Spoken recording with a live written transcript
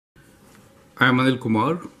I'm Anil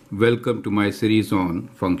Kumar. Welcome to my series on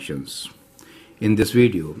functions. In this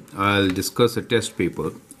video, I'll discuss a test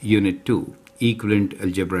paper, Unit 2, Equivalent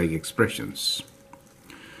Algebraic Expressions.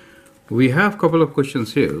 We have a couple of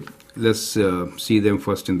questions here. Let's see them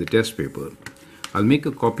first in the test paper. I'll make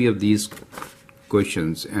a copy of these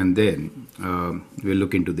questions and then we'll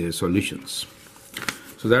look into their solutions.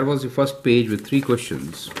 So that was the first page with 3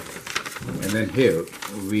 questions. And then here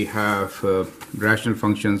we have rational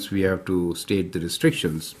functions. We have to state the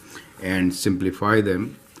restrictions and simplify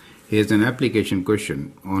them. Here's an application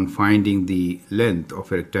question on finding the length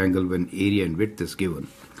of a rectangle when area and width is given.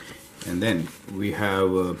 And then we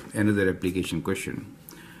have another application question.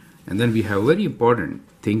 And then we have very important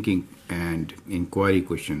thinking and inquiry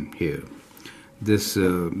question here. This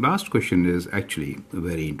last question is actually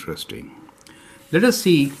very interesting. Let us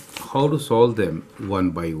see how to solve them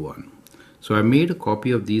one by one. So I made a copy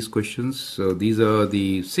of these questions. So these are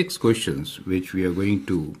the 6 questions which we are going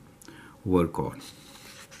to work on.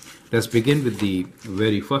 Let's begin with the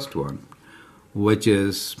very first one, which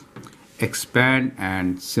is expand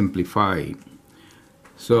and simplify.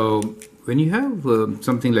 So when you have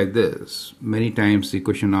something like this, many times the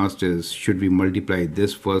question asked is, should we multiply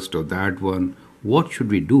this first or that one? What should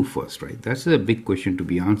we do first, right? That's a big question to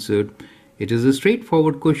be answered. It is a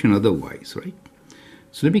straightforward question otherwise, right?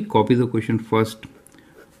 So let me copy the question first.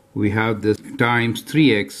 We have this times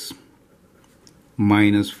 3x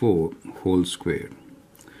minus 4 whole square.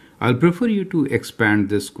 I'll prefer you to expand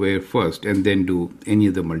this square first and then do any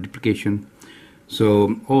other multiplication.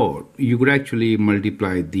 So, or you could actually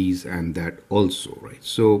multiply these and that also, right?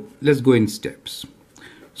 So let's go in steps.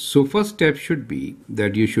 So first step should be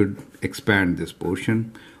that you should expand this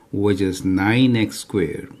portion, which is 9x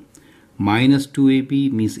square minus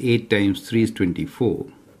 2ab means 8 times 3 is 24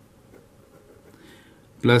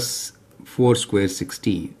 plus 4 square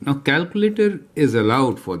 16. Now calculator is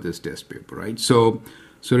allowed for this test paper, right? So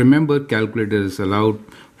remember, calculator is allowed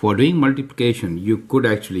for doing multiplication. You could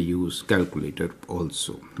actually use calculator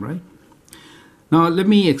also, right? Now let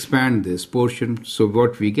me expand this portion. So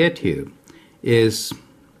what we get here is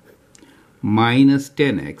minus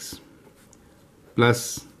 10x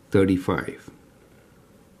plus 35.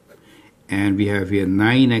 And we have here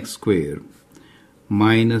 9x square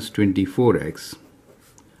minus 24x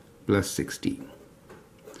plus 16.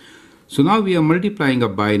 So now we are multiplying a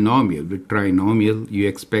binomial with trinomial. You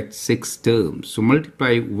expect 6 terms. So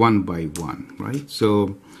multiply one by one, right?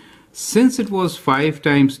 So since it was 5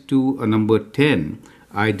 times 2, a number 10,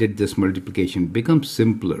 I did this multiplication. It becomes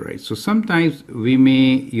simpler, right? So sometimes we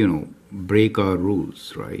may, break our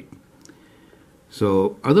rules, right?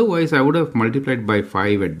 So otherwise I would have multiplied by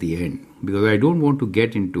 5 at the end because I don't want to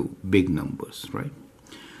get into big numbers, right?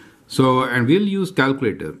 So, and we'll use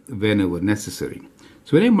calculator whenever necessary.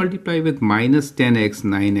 So when I multiply with minus 10x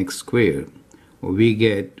 9x square, we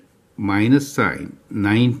get minus sign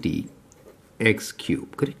 90x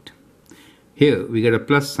cube, correct? Here we get a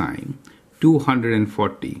plus sign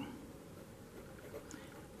 240x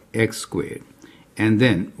squared, and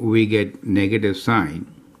then we get negative sign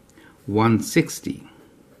 160x.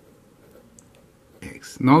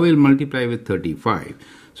 Now we'll multiply with 35.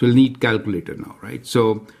 So we'll need calculator now, right?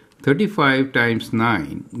 So 35 times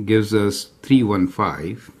 9 gives us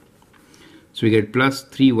 315. So we get plus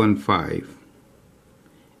 315x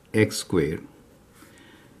squared.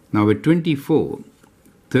 Now with 24,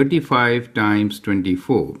 35 times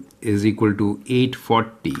 24 is equal to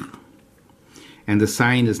 840. And the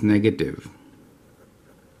sign is negative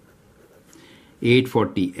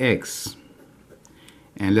 840x.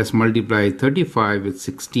 And let's multiply 35 with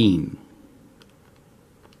 16.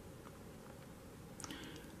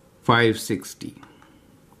 560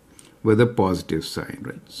 with a positive sign,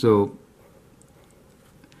 right? So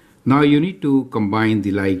now you need to combine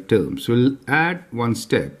the like terms. So we'll add one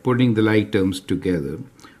step, putting the like terms together.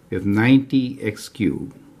 We have 90x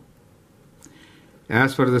cubed.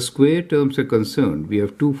 As far as the square terms are concerned, we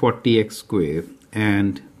have 240x squared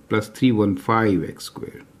and plus 315x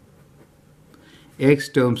squared. X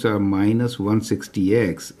terms are minus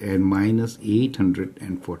 160x and minus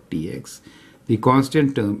 840x. The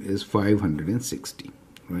constant term is 560,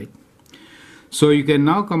 right? So you can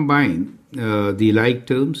now combine the like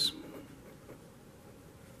terms.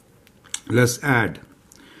 Let's add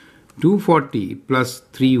 240 plus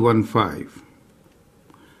 315,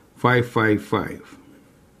 555.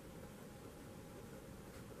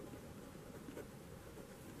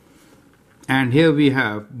 And here we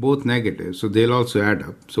have both negatives, so they'll also add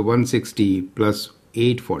up. So 160 plus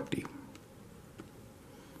 840,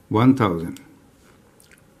 1000.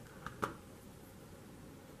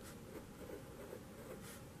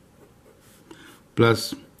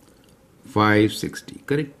 plus 560,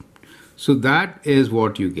 correct? So that is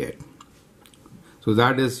what you get. So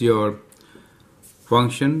that is your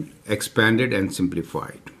function expanded and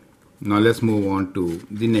simplified. Now let's move on to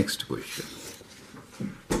the next question.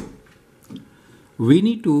 We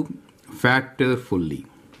need to factor fully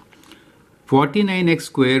 49x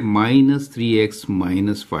square minus 3x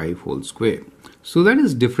minus 5 whole square. So that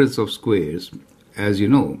is difference of squares. As you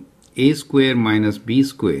know, a square minus b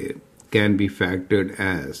square can be factored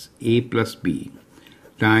as a plus b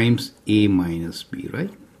times a minus b,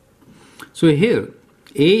 right? So here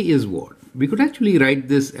a is what? We could actually write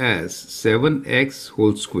this as 7x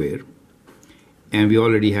whole square, and we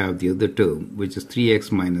already have the other term, which is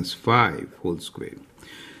 3x minus 5 whole square.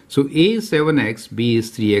 So a is 7x, b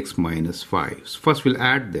is 3x minus 5. So first we'll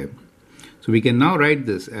add them. So we can now write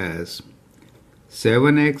this as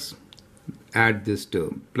 7x, add this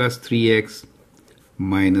term, plus 3x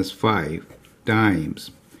minus 5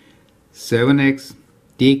 times 7x,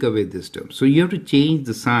 take away this term. So you have to change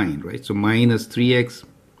the sign, right? So minus 3x,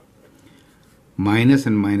 minus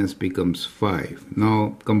and minus becomes 5.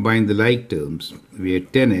 Now combine the like terms. We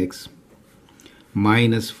have 10x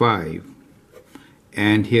minus 5,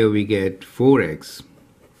 and here we get 4x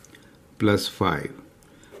plus 5.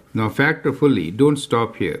 Now factor fully. Don't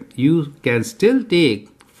stop here. You can still take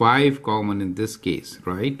 5 common in this case,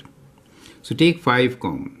 right? So take 5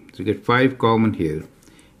 common. So you get 5 common here.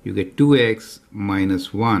 You get 2x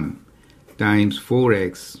minus 1 times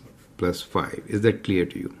 4x plus 5. Is that clear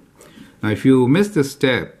to you? Now if you miss this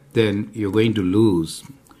step, then you're going to lose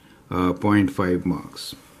 0.5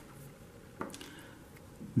 marks.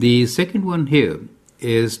 The second one here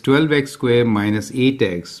is 12x square minus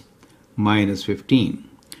 8x minus 15.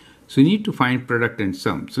 So you need to find product and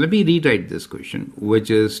sum. So let me rewrite this question, which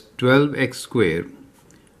is 12x square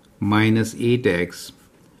minus 8x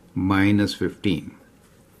minus 15.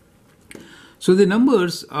 So the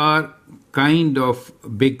numbers are kind of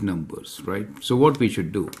big numbers, right? So what we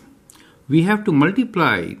should do? We have to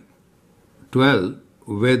multiply 12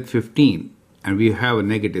 with 15, and we have a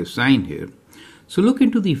negative sign here. So look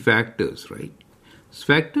into the factors, right?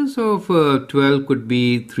 Factors of 12 could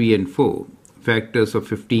be 3 and 4. Factors of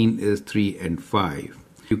 15 is 3 and 5.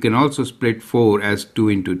 You can also split 4 as 2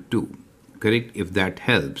 into 2, correct? If that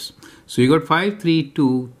helps. So you got 5, 3,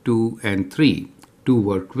 2, 2 and 3 to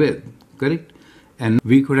work with, correct? And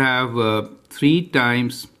we could have 3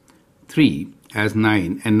 times 3 as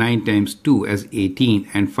 9 and 9 times 2 as 18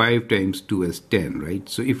 and 5 times 2 as 10, right?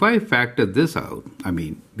 So if I factor this out,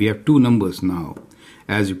 we have two numbers now,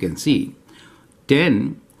 as you can see.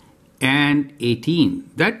 10 and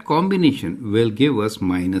 18, that combination will give us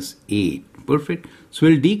minus 8. Perfect. So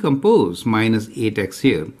we'll decompose minus 8x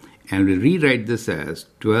here, and we'll rewrite this as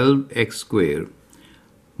 12x square.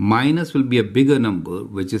 Minus will be a bigger number,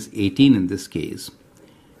 which is 18 in this case,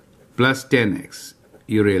 plus 10x,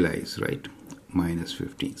 you realize, right? Minus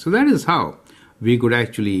 15. So that is how we could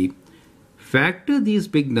actually factor these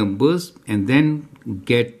big numbers and then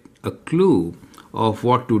get a clue of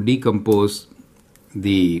what to decompose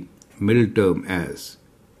the middle term as.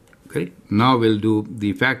 Okay. Now we'll do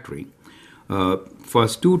the factoring.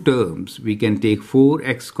 First two terms we can take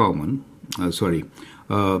 4x common.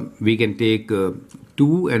 We can take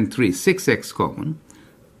 2 and 3, 6x common.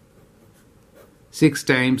 6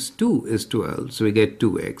 times 2 is 12, so we get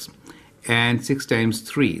 2x. And 6 times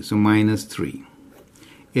 3, so minus 3.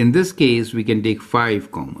 In this case, we can take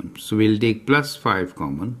 5 common. So we'll take plus 5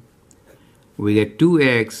 common. We get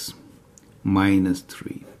 2x minus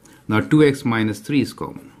 3. Now 2x minus 3 is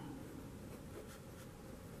common.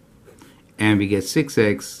 And we get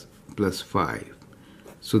 6x plus 5.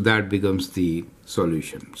 So that becomes the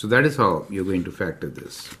solution. So that is how you're going to factor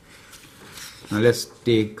this. Now let's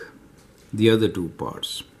take the other two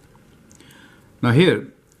parts. Now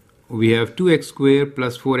here we have 2x square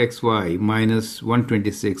plus 4xy minus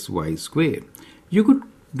 126y square. You could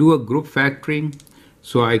do a group factoring.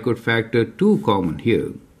 So I could factor 2 common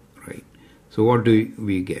here, right? So what do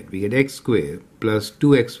we get? We get x square plus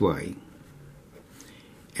 2xy,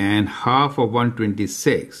 and half of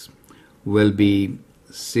 126 will be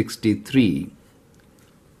 63y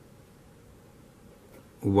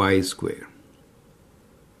square.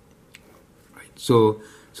 Right? So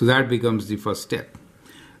that becomes the first step.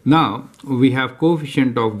 Now we have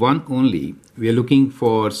coefficient of 1 only. We are looking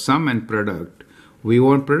for sum and product. We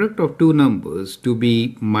want product of two numbers to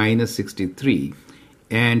be minus 63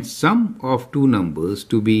 and sum of two numbers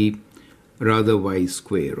to be rather y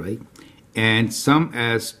square, right? And sum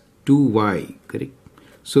as 2y, correct?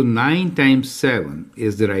 So 9 times 7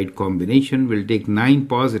 is the right combination. We'll take 9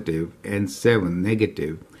 positive and 7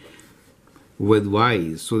 negative. with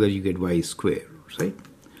y so that you get y squared, right?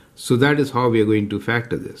 So that is how we are going to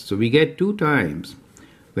factor this. So we get 2 times,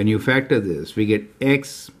 when you factor this, we get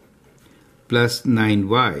x plus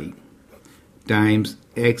 9y times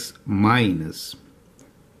x minus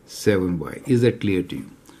 7y. Is that clear to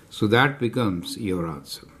you? So that becomes your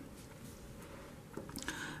answer.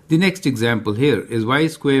 The next example here is y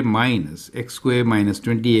squared minus x squared minus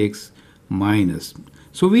 20x minus.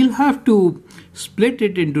 So we'll have to split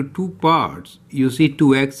it into 2 parts. You see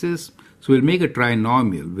 2 x's, so we'll make a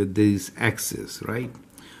trinomial with these x's, right?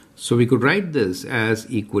 So we could write this as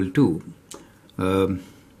equal to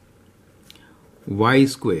y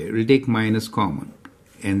squared. We'll take minus common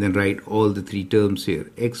and then write all the 3 terms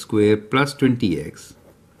here. X squared plus 20x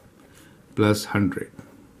plus 100.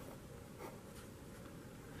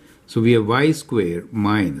 So we have y squared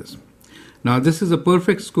minus. Now this is a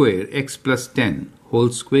perfect square, x plus 10 whole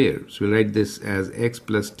square. So we'll write this as x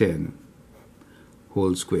plus 10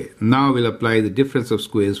 whole square. Now we'll apply the difference of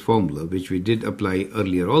squares formula, which we did apply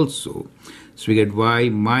earlier also. So we get y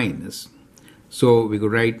minus. So we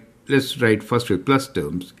could write, let's write first with plus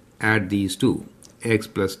terms, add these two, x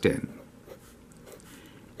plus 10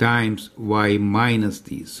 times y minus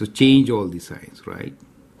these. So change all the signs, right?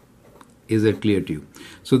 Is that clear to you?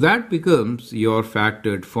 So that becomes your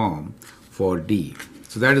factored form for D.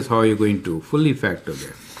 So that is how you're going to fully factor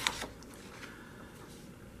that.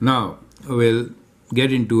 Now we'll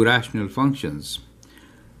get into rational functions.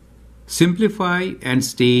 Simplify and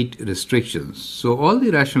state restrictions. So all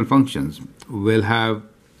the rational functions will have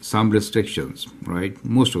some restrictions, right?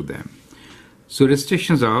 Most of them. So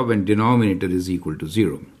restrictions are when denominator is equal to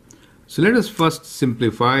 0. So let us first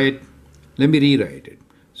simplify it. Let me rewrite it.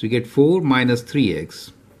 So you get 4 minus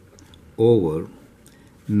 3x over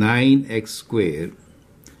 9x squared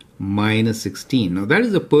minus 16. Now that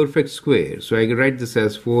is a perfect square. So I can write this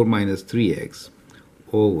as 4 minus 3x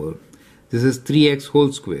over, this is 3x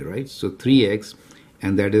whole square, right? So 3x,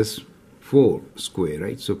 and that is 4 square,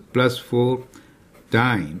 right? So plus 4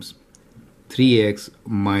 times 3x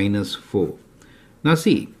minus 4. Now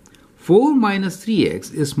see, 4 minus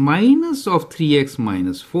 3x is minus of 3x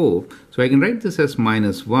minus 4. So I can write this as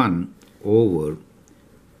minus 1 over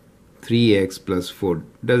 3x plus 4.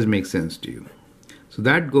 Does it make sense to you? So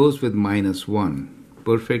that goes with minus 1.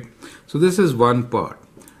 Perfect. So this is one part.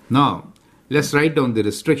 Now let's write down the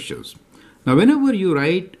restrictions. Now whenever you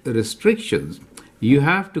write restrictions, you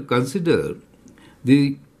have to consider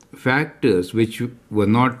the factors which were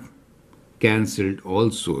not cancelled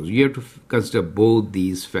also. You have to consider both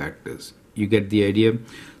these factors. You get the idea?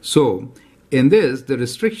 So in this, the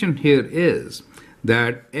restriction here is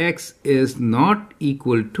that x is not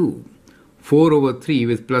equal to 4 over 3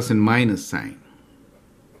 with plus and minus sign.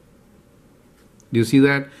 Do you see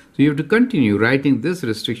that? So you have to continue writing this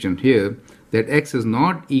restriction here, that x is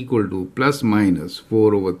not equal to plus minus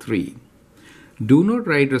 4 over 3. Do not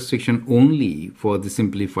write restriction only for the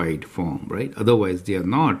simplified form, right? Otherwise they are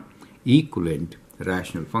not equivalent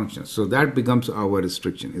rational functions. So that becomes our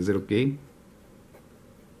restriction. Is it okay?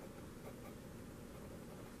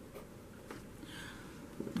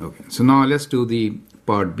 Okay, so now let's do the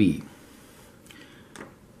part B.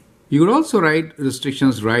 You could also write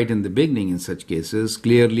restrictions right in the beginning in such cases.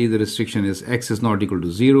 Clearly the restriction is x is not equal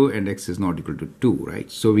to 0 and x is not equal to 2, right?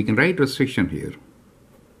 So we can write restriction here.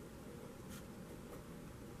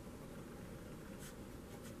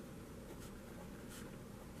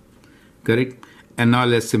 Correct? And now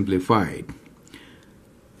let's simplify it.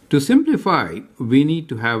 To simplify, we need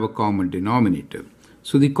to have a common denominator.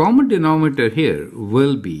 So the common denominator here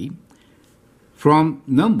will be from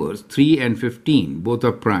numbers 3 and 15, both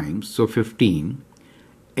are primes, so 15,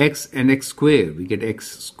 x and x squared, we get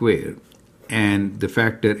x squared, and the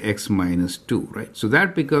factor x minus 2, right? So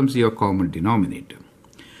that becomes your common denominator.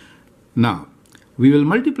 Now, we will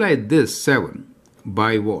multiply this 7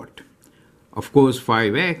 by what? Of course,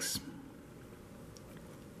 5x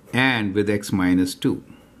and with x minus 2.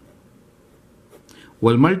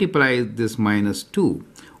 We'll multiply this minus 2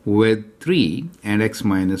 with 3 and x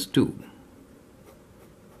minus 2.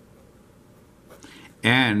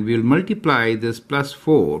 And we'll multiply this plus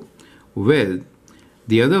 4 with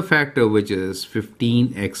the other factor, which is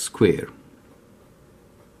 15x squared.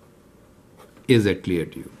 Is that clear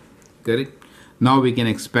to you? Correct? Now we can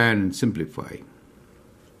expand and simplify.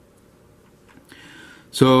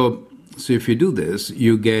 So if you do this,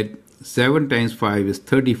 you get 7 times 5 is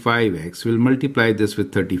 35x. We'll multiply this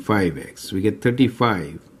with 35x. We get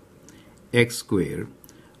 35x squared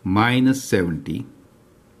minus 70.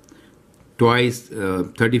 Twice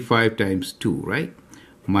 35 times 2, right?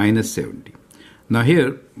 Minus 70. Now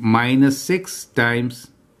here, minus 6 times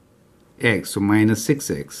x, so minus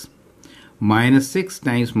 6x, minus 6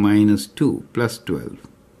 times minus 2 plus 12.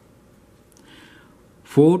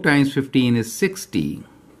 4 times 15 is 60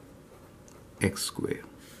 x squared.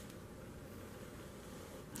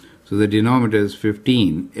 So the denominator is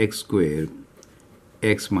 15 x squared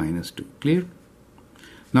x minus 2. Clear?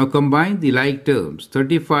 Now combine the like terms,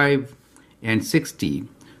 35 and 60,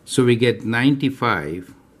 so we get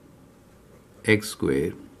 95 x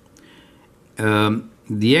squared.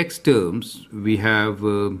 The x terms, we have,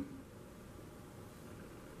 there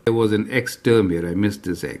was an x term here, I missed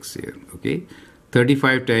this x here, okay?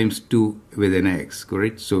 35 times 2 with an x,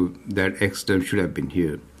 correct? So that x term should have been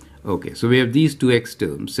here. Okay, so we have these two x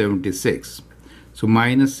terms, 76. So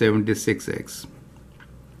minus 76x.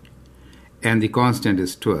 And the constant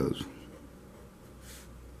is 12.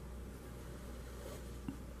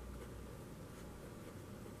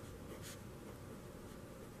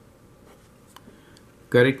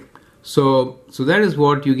 Correct? So that is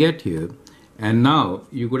what you get here. And now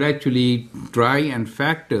you could actually try and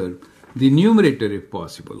factor the numerator if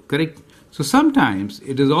possible. Correct? So sometimes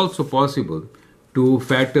it is also possible to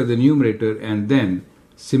factor the numerator and then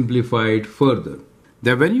simplify it further.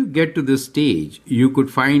 That when you get to this stage, you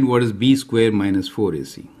could find what is b squared minus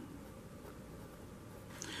 4ac.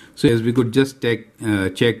 So as we could just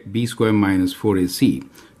check b squared minus 4ac.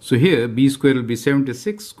 So here b squared will be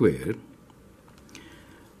 76 squared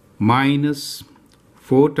minus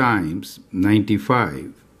 4 times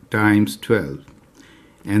 95 times 12.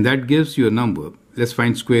 And that gives you a number. Let's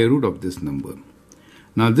find square root of this number.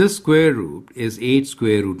 Now this square root is 8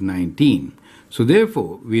 square root 19. So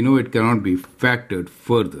therefore, we know it cannot be factored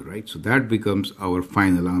further, right? So that becomes our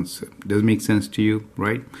final answer. Does it make sense to you,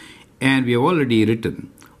 right? And we have already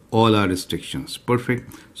written all our restrictions. Perfect.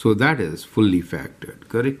 So that is fully factored,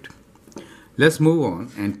 correct? Let's move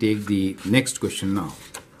on and take the next question now.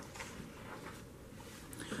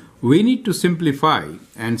 We need to simplify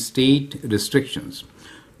and state restrictions.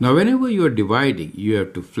 Now, whenever you are dividing, you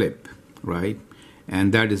have to flip, right?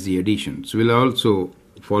 And that is the addition. So we'll also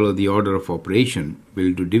follow the order of operation.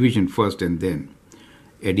 We'll do division first and then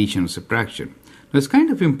addition or subtraction. Now, it's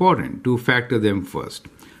kind of important to factor them first.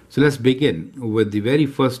 So let's begin with the very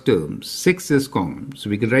first term. 6 is common.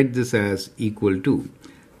 So we can write this as equal to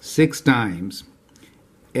 6 times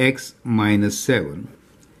x minus 7.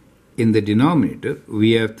 In the denominator,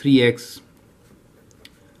 we have 3x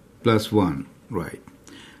plus 1, right?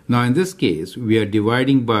 Now, in this case, we are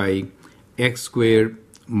dividing by x squared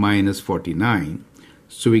minus 49.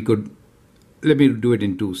 So we could, let me do it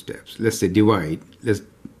in 2 steps. Let's say divide. Let's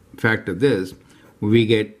factor this. We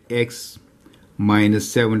get x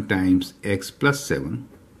minus 7 times x plus 7.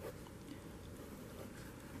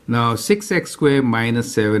 Now, 6x squared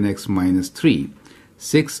minus 7x minus 3.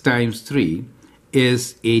 6 times 3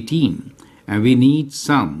 is 18. And we need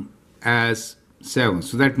sum as 7.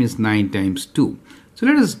 So that means 9 times 2. So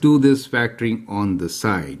let us do this factoring on the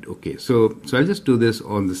side. Okay, so I'll just do this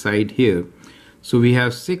on the side here. So we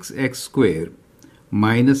have 6x squared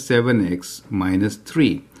minus 7x minus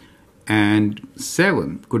 3. And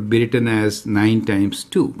 7 could be written as 9 times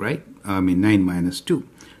 2, right? 9 minus 2.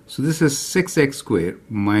 So this is 6x squared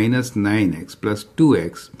minus 9x plus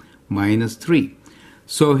 2x minus 3.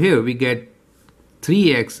 So here we get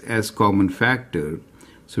 3x as common factor.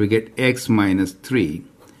 So we get x minus 3.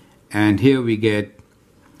 And here we get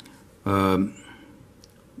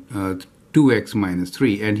 2x minus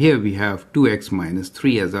 3, and here we have 2x minus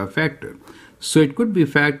 3 as our factor. So it could be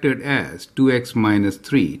factored as 2x minus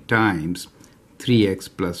 3 times 3x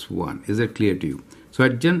plus 1. Is that clear to you? So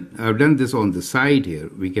I've done this on the side here.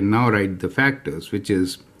 We can now write the factors, which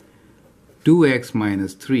is 2x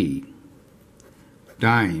minus 3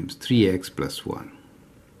 times 3x plus 1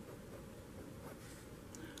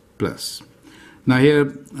 plus. Now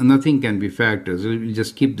here, nothing can be factored, so we'll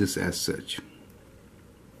just keep this as such.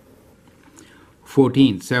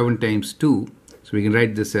 14, 7 times 2, so we can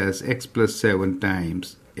write this as x plus 7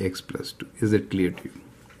 times x plus 2. Is that clear to you?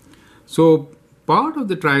 So part of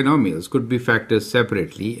the trinomials could be factored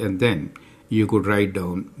separately, and then you could write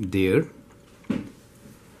down their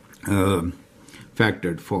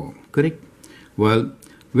factored form, correct? Well,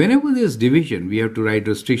 whenever there's division, we have to write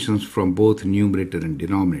restrictions from both numerator and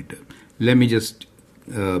denominator. Let me just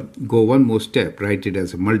go one more step, write it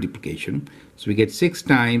as a multiplication. So we get 6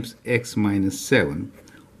 times x minus 7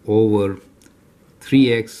 over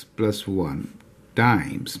 3x plus 1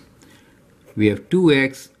 times, we have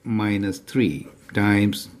 2x minus 3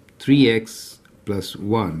 times 3x plus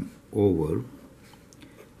 1 over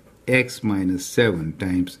x minus 7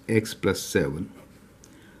 times x plus 7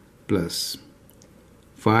 plus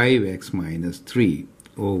 5x minus 3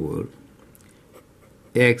 over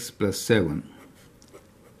x plus 7,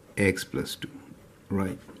 x plus 2,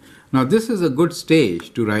 right? Now this is a good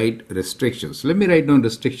stage to write restrictions. Let me write down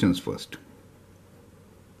restrictions first.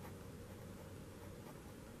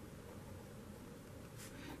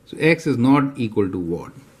 So x is not equal to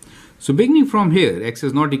what? So beginning from here, x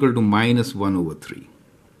is not equal to minus 1 over 3.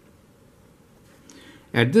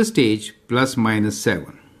 At this stage, plus minus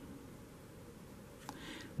 7.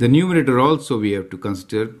 The numerator also we have to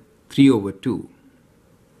consider 3 over 2.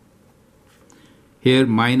 Here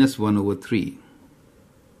minus 1 over 3.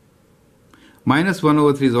 Minus 1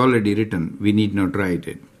 over 3 is already written. We need not write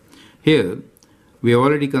it. Here, we have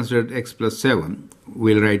already considered x plus 7.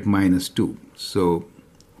 We'll write minus 2. So,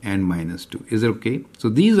 and minus 2. Is it okay? So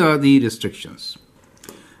these are the restrictions.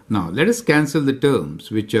 Now, let us cancel the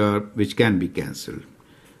terms which can be cancelled.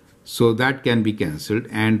 So that can be cancelled,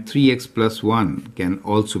 and 3x plus 1 can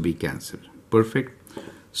also be cancelled. Perfect.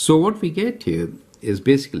 So what we get here is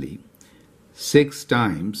basically 6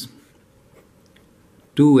 times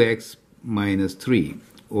 2x minus 3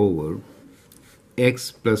 over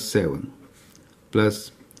x plus 7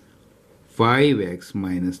 plus 5x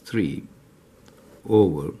minus 3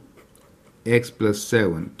 over x plus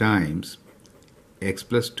 7 times x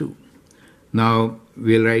plus 2. Now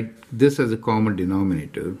we'll write this as a common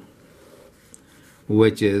denominator,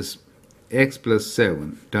 which is x plus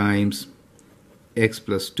 7 times x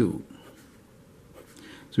plus 2.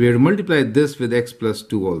 So we have to multiply this with x plus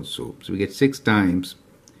 2 also. So we get 6 times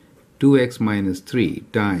 2x minus 3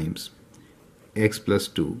 times x plus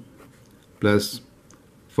 2 plus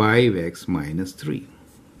 5x minus 3.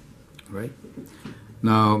 Right?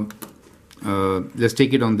 Now, let's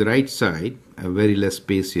take it on the right side. I have very less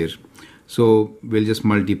space here. So we'll just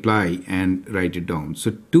multiply and write it down.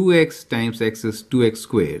 So 2x times x is 2x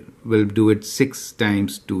squared. We'll do it 6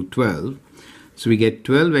 times 2, 12. So we get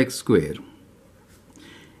 12x squared.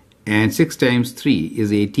 And 6 times 3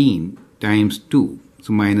 is 18 times 2.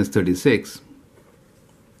 So minus 36.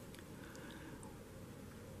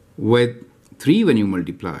 With 3 when you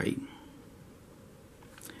multiply,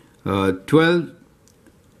 12x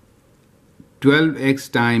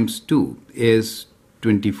times 2 is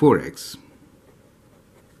 24x.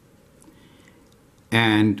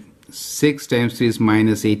 And 6 times 3 is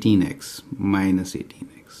minus 18x. Minus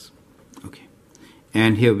 18x. Okay.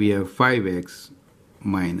 And here we have 5x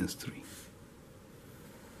minus 3.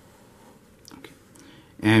 Okay.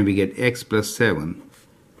 And we get x plus 7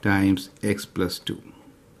 times x plus 2.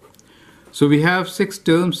 So we have 6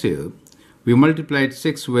 terms here. We multiplied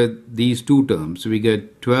 6 with these 2 terms. So we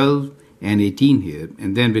get 12 and 18 here.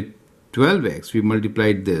 And then with 12x, we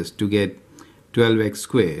multiplied this to get 12x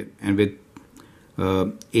squared. And with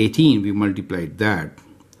 18, we multiplied that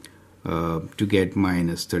to get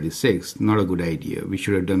minus 36. Not a good idea. We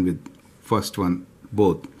should have done with first one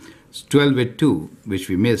both. So 12 with 2, which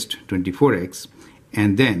we missed, 24x.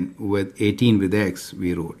 And then with 18 with x,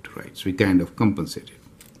 we wrote, right? So we kind of compensated.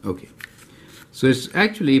 Okay. So it's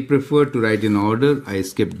actually preferred to write in order. I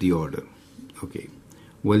skipped the order. Okay.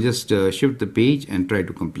 We'll just shift the page and try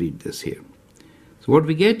to complete this here. So what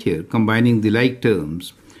we get here, combining the like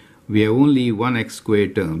terms, we have only 1x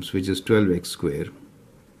squared terms, which is 12x squared.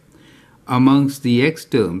 Amongst the x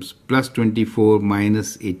terms, plus 24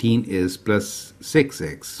 minus 18 is plus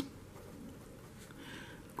 6x.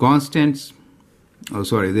 Constants, oh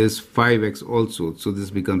sorry, there's 5x also, so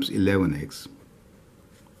this becomes 11x.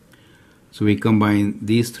 So we combine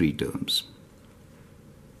these 3 terms.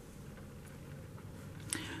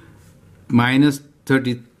 Minus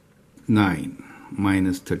 39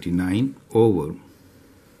 over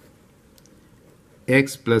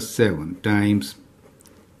x plus 7 times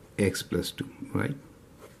x plus 2, right?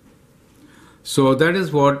 So that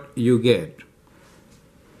is what you get.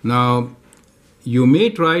 Now, you may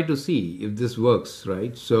try to see if this works,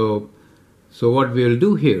 right? So what we'll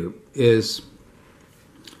do here is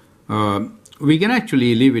we can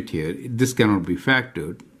actually leave it here. This cannot be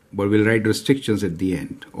factored, but we'll write restrictions at the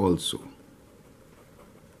end also.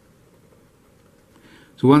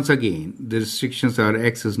 So once again, the restrictions are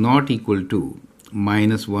x is not equal to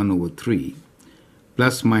minus 1 over 3,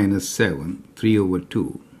 plus minus 7, 3 over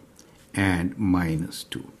 2, and minus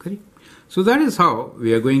 2. Correct? So that is how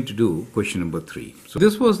we are going to do question number 3. So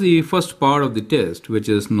this was the first part of the test, which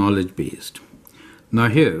is knowledge based. Now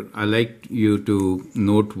here, I like you to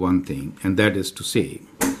note one thing, and that is to say,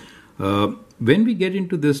 when we get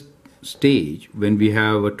into this stage, when we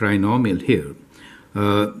have a trinomial here,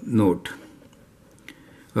 note,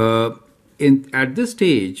 at this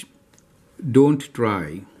stage, don't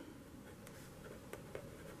try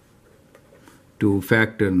to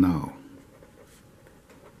factor now.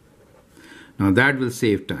 Now that will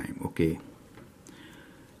save time, okay.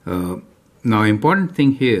 Now important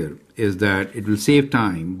thing here is that it will save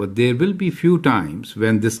time, but there will be few times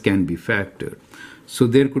when this can be factored. So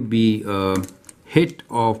there could be a hit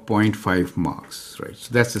of 0.5 marks, right?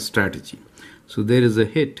 So that's the strategy. So there is a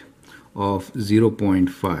hit of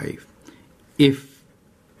 0.5 if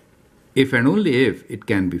and only if it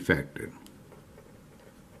can be factored.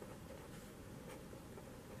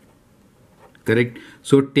 Correct?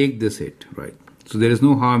 So take this hit, right? So there is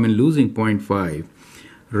no harm in losing 0.5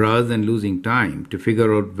 rather than losing time to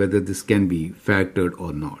figure out whether this can be factored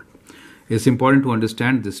or not. It's important to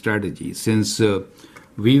understand this strategy since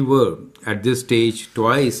we were at this stage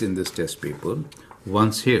twice in this test paper,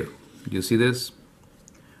 once here. Do you see this?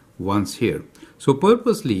 Once here. So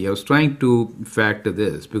purposely I was trying to factor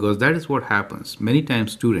this because that is what happens. Many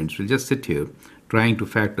times students will just sit here trying to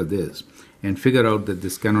factor this and figure out that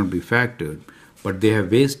this cannot be factored, but they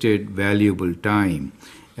have wasted valuable time,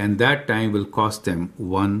 and that time will cost them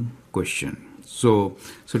one question. So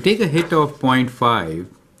take a hit of 0.5,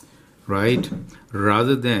 right,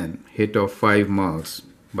 rather than hit of 5 marks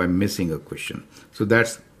by missing a question. So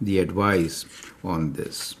that's the advice on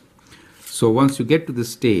this. So once you get to this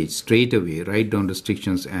stage, straight away write down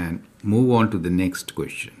restrictions and move on to the next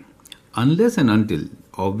question. Unless and until,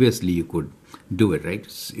 obviously you could do it, right?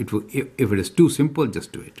 If it is too simple,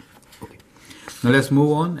 just do it. Okay. Now let's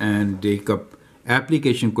move on and take up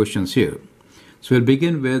application questions here. So we'll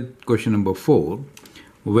begin with question number 4,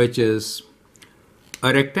 which is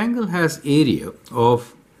a rectangle has area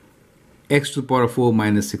of x to the power of 4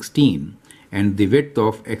 minus 16 and the width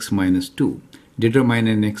of x minus 2. Determine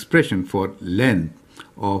an expression for length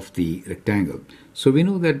of the rectangle. So we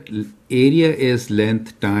know that area is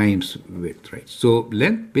length times width, right? So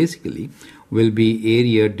length basically will be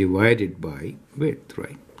area divided by width,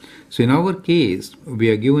 right? So in our case, we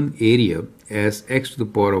are given area as x to the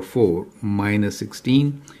power of 4 minus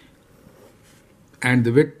 16 and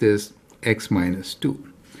the width is x minus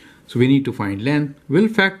 2. So we need to find length. We'll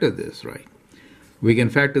factor this, right? We can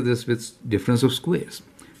factor this with difference of squares.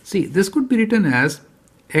 See, this could be written as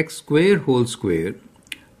x square whole square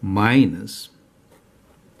minus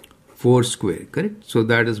 4 square, correct? So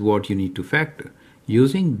that is what you need to factor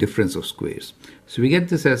using difference of squares. So we get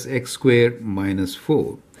this as x square minus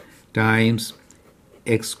 4 times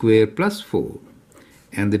x square plus 4,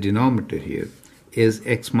 and the denominator here is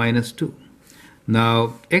x minus 2.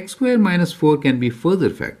 Now x square minus 4 can be further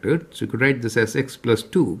factored, so you could write this as x plus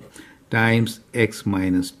 2 times x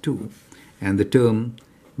minus 2, and the term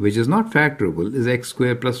which is not factorable is x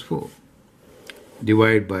square plus 4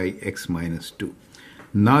 divided by x minus 2.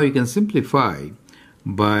 Now you can simplify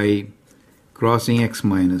by crossing x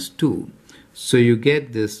minus 2. So you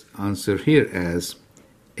get this answer here as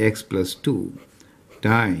x plus 2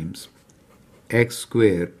 times x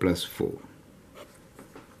square plus 4.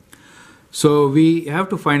 So we have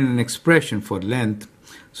to find an expression for length.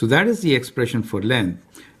 So that is the expression for length.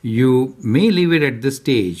 You may leave it at this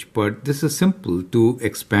stage, but this is simple to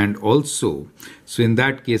expand also. So in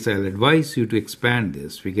that case, I'll advise you to expand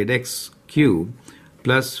this. We get x cubed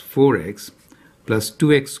plus 4x plus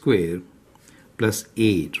 2x squared plus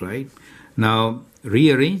 8, right? Now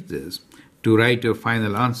rearrange this to write your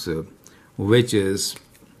final answer, which is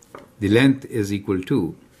the length is equal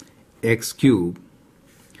to x cubed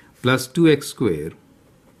plus 2x squared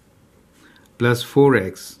plus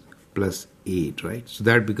 4x plus 8, right? So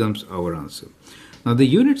that becomes our answer. Now the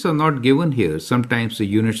units are not given here. Sometimes the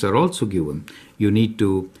units are also given. You need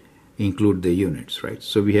to include the units, right?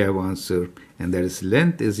 So we have answer, and that is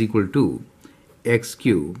length is equal to x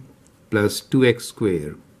cubed plus 2x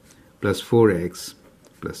squared plus 4x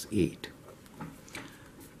plus 8.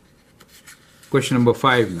 Question number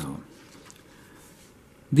 5 now.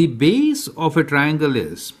 The base of a triangle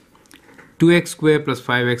is 2x squared plus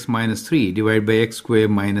 5x minus 3 divided by x squared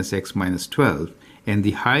minus x minus 12, and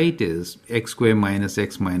the height is x squared minus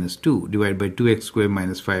x minus 2 divided by 2x squared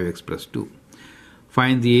minus 5x plus 2.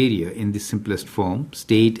 Find the area in the simplest form.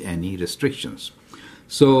 State any restrictions.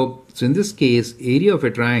 So in this case, area of a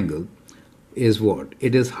triangle is what?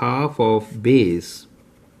 It is half of base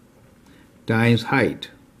times height.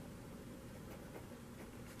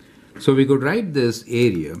 So we could write this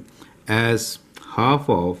area as half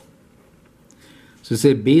of, so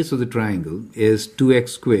say base of the triangle is 2x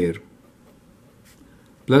squared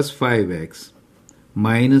plus 5x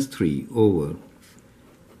minus 3 over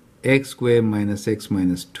x squared minus x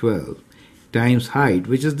minus 12 times height,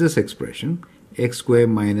 which is this expression, x squared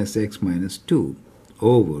minus x minus 2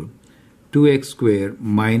 over 2x squared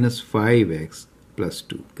minus 5x plus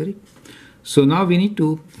 2, correct? So now we need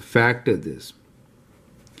to factor this.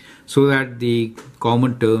 so that the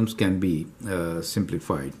common terms can be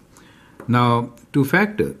simplified. Now, to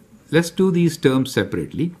factor, let's do these terms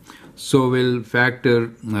separately. So we'll factor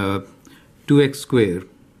 2x squared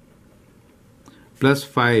plus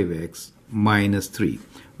 5x minus 3.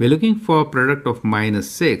 We're looking for a product of minus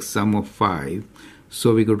 6, sum of 5.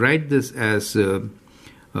 So we could write this as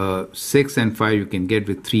 6 and 5 you can get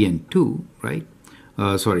with 3 and 2, right?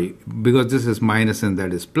 Sorry, because this is minus and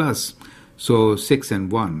that is plus. So 6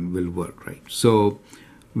 and 1 will work, right? So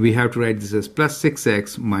we have to write this as plus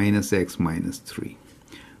 6x minus 3.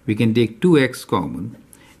 We can take 2x common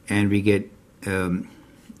and we get,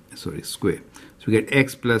 square. So we get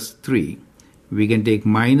x plus 3. We can take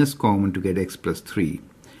minus common to get x plus 3.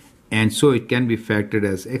 And so it can be factored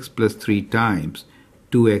as x plus 3 times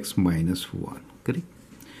 2x minus 1. Correct?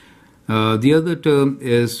 The other term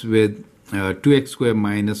is with 2x squared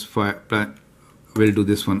minus 5. We'll do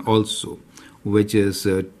this one also, which is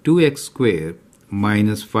 2x squared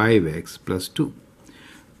minus 5x plus 2.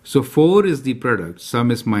 So 4 is the product,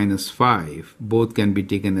 sum is minus 5. Both can be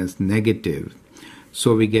taken as negative.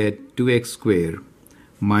 So we get 2x squared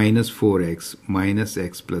minus 4x minus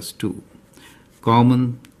x plus 2.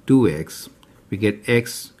 Common 2x, we get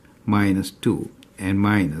x minus 2 and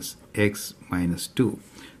minus x minus 2.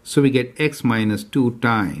 So we get x minus 2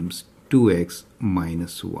 times 2x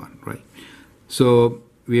minus 1, right? So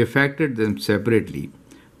we have factored them separately.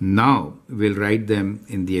 Now we'll write them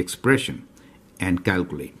in the expression and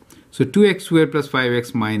calculate. So 2x squared plus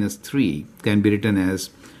 5x minus 3 can be written as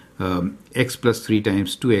x plus 3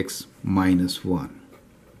 times 2x minus 1.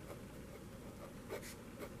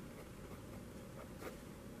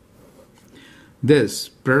 This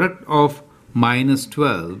product of minus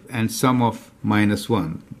 12 and sum of minus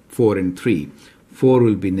 1, 4 and 3, 4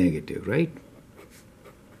 will be negative, right?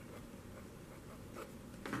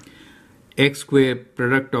 X squared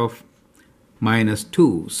product of minus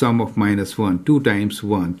 2, sum of minus 1, 2 times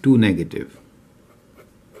 1, 2 negative.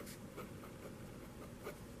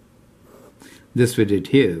 This we did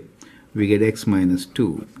here, we get x minus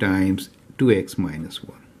 2 times 2x minus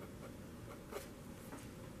 1.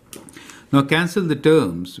 Now cancel the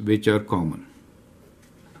terms which are common.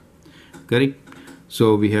 Correct?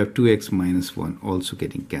 So we have 2x minus 1 also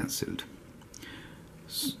getting cancelled.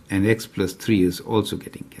 And x plus 3 is also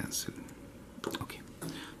getting cancelled. Okay.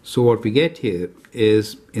 So what we get here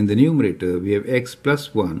is in the numerator we have x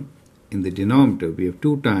plus 1. In the denominator we have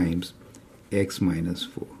 2 times x minus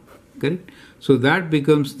 4. Correct? So that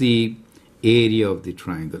becomes the area of the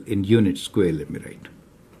triangle in unit square, let me write.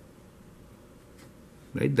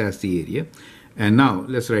 Right, that's the area. And now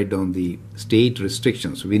let's write down the state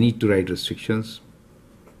restrictions. We need to write restrictions.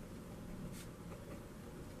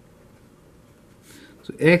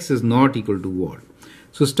 So x is not equal to what?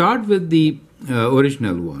 So start with the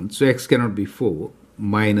original one. So x cannot be 4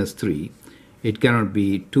 minus 3. It cannot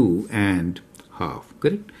be 2 and half.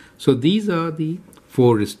 Correct? So these are the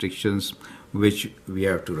 4 restrictions which we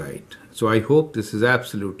have to write. So I hope this is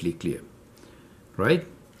absolutely clear. Right?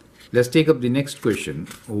 Let's take up the next question,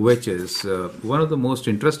 which is one of the most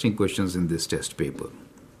interesting questions in this test paper.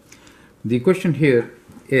 The question here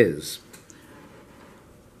is,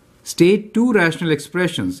 state 2 rational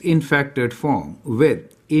expressions in factored form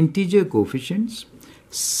with integer coefficients,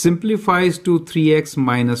 simplifies to 3x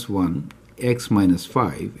minus 1, x minus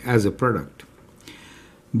 5 as a product.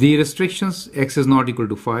 The restrictions, x is not equal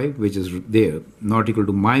to 5, which is there, not equal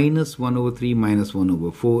to minus 1 over 3, minus 1 over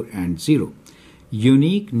 4, and 0.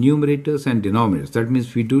 Unique numerators and denominators. That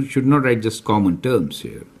means we should not write just common terms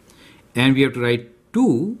here. And we have to write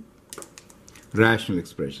 2 rational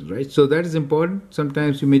expressions, right? So that is important.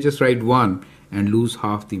 Sometimes you may just write 1 and lose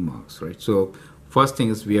half the marks, right? So first thing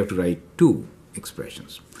is we have to write 2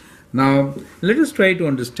 expressions. Now let us try to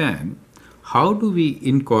understand how do we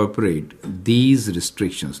incorporate these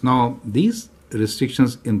restrictions. Now these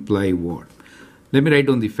restrictions imply what? Let me write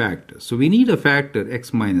down the factors. So we need a factor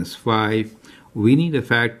x minus 5. We need a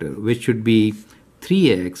factor which should be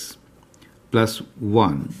 3x plus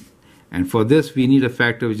 1. And for this we need a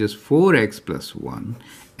factor which is 4x plus 1.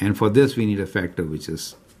 And for this we need a factor which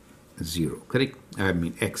is 0. Correct? I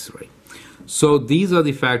mean x, right? So these are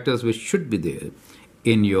the factors which should be there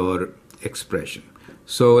in your expression.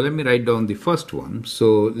 So let me write down the first one.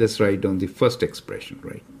 So let's write down the first expression,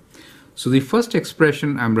 right? So the first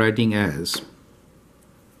expression I'm writing as,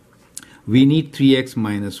 we need 3x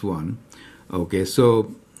minus 1. Okay,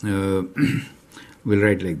 so we'll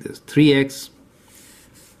write like this. 3x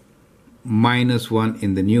minus 1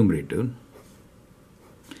 in the numerator,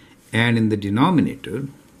 and in the denominator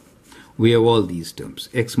we have all these terms.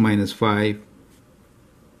 X minus 5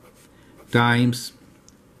 times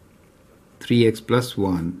 3x plus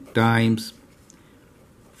 1 times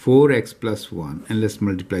 4x plus 1, and let's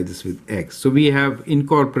multiply this with x. So we have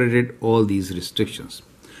incorporated all these restrictions.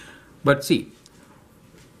 But see,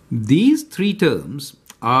 these three terms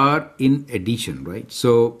are in addition, right?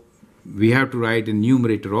 So we have to write a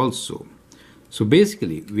numerator also. So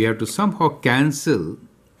basically, we have to somehow cancel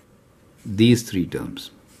these three terms.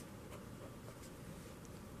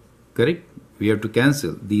 Correct? We have to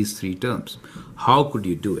cancel these three terms. How could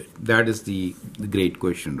you do it? That is the great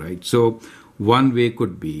question, right? So one way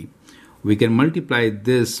could be, we can multiply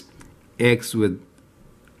this x with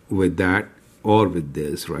that or with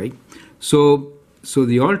this, right? So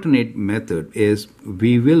the alternate method is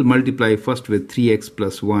we will multiply first with 3x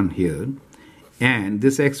plus 1 here and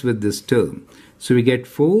this x with this term. So we get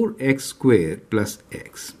 4x squared plus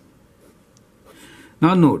x.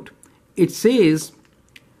 Now note, it says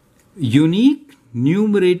unique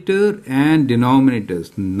numerator and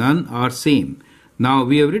denominators, none are same. Now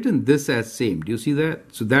we have written this as same. Do you see that?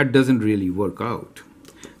 So that doesn't really work out.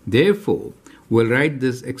 Therefore, we'll write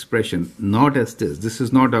this expression not as this. This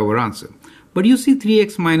is not our answer. But you see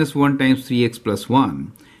 3x minus 1 times 3x plus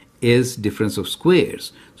 1 is difference of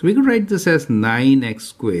squares. So we could write this as 9x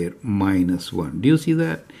squared minus 1. Do you see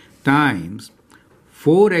that? Times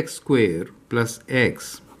 4x squared plus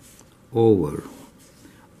x over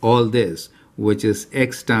all this, which is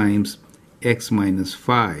x times x minus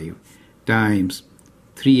 5 times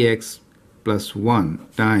 3x plus 1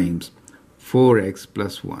 times 4x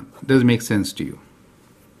plus 1. Does it make sense to you?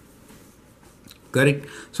 Correct?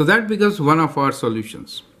 So that becomes one of our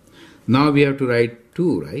solutions. Now we have to write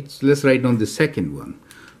 2, right? So let's write down the second one.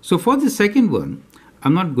 So for the second one,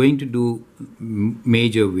 I'm not going to do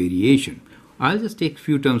major variation. I'll just take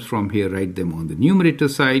few terms from here, write them on the numerator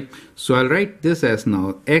side. So I'll write this as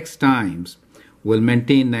now x times, we'll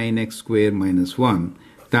maintain 9x squared minus 1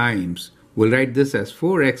 times, we'll write this as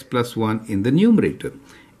 4x plus 1 in the numerator.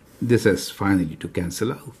 This has finally to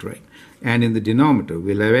cancel out, right? And in the denominator,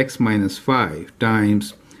 we'll have x minus 5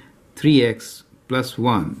 times 3x plus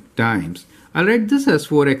 1 times, I'll write this as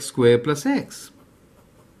 4x squared plus x.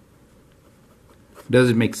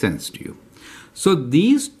 Does it make sense to you? So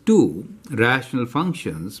these two rational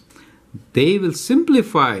functions, they will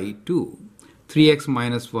simplify to 3x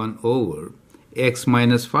minus 1 over x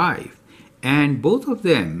minus 5. And both of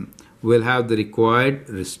them will have the required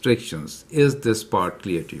restrictions. Is this part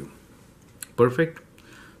clear to you? Perfect.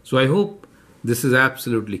 So I hope this is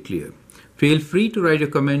absolutely clear. Feel free to write a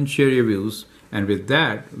comment, share your views. And with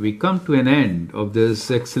that, we come to an end of this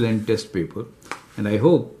excellent test paper. And I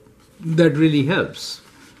hope that really helps.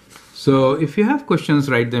 So if you have questions,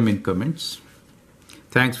 write them in comments.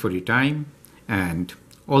 Thanks for your time and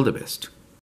all the best.